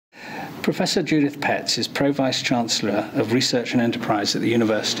Professor Judith Petts is Pro-Vice-Chancellor of Research and Enterprise at the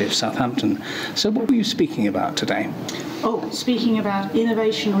University of Southampton. So what were you speaking about today? Speaking about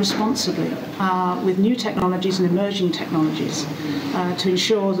innovation responsibly with new technologies and emerging technologies to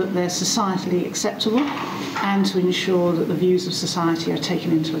ensure that they're societally acceptable and to ensure that the views of society are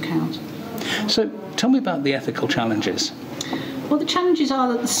taken into account. So tell me about the ethical challenges. Well, the challenges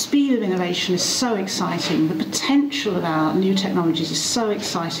are that the speed of innovation is so exciting, the potential of our new technologies is so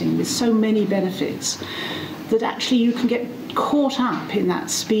exciting with so many benefits that actually you can get caught up in that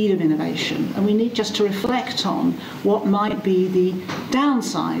speed of innovation, and we need just to reflect on what might be the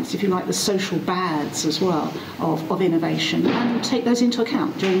downsides, if you like, the social bads as well of innovation, and take those into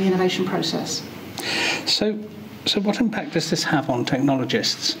account during the innovation process. So what impact does this have on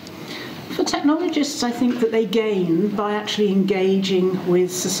technologists? For technologists, I think that they gain by actually engaging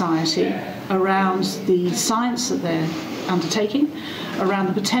with society around the science that they're undertaking, around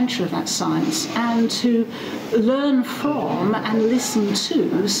the potential of that science, and to learn from and listen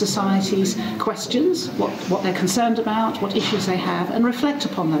to society's questions, what they're concerned about, what issues they have, and reflect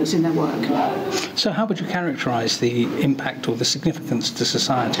upon those in their work. So how would you characterise the impact or the significance to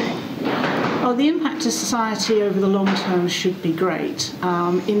society? Well, the impact to society over the long term should be great,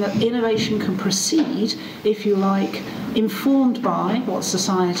 in that innovation can proceed, if you like, informed by what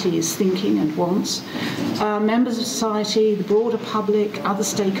society is thinking and wants. Members of society, the broader public, other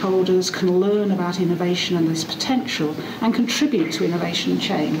stakeholders can learn about innovation and its potential and contribute to innovation and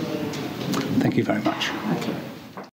change. Thank you very much. Okay.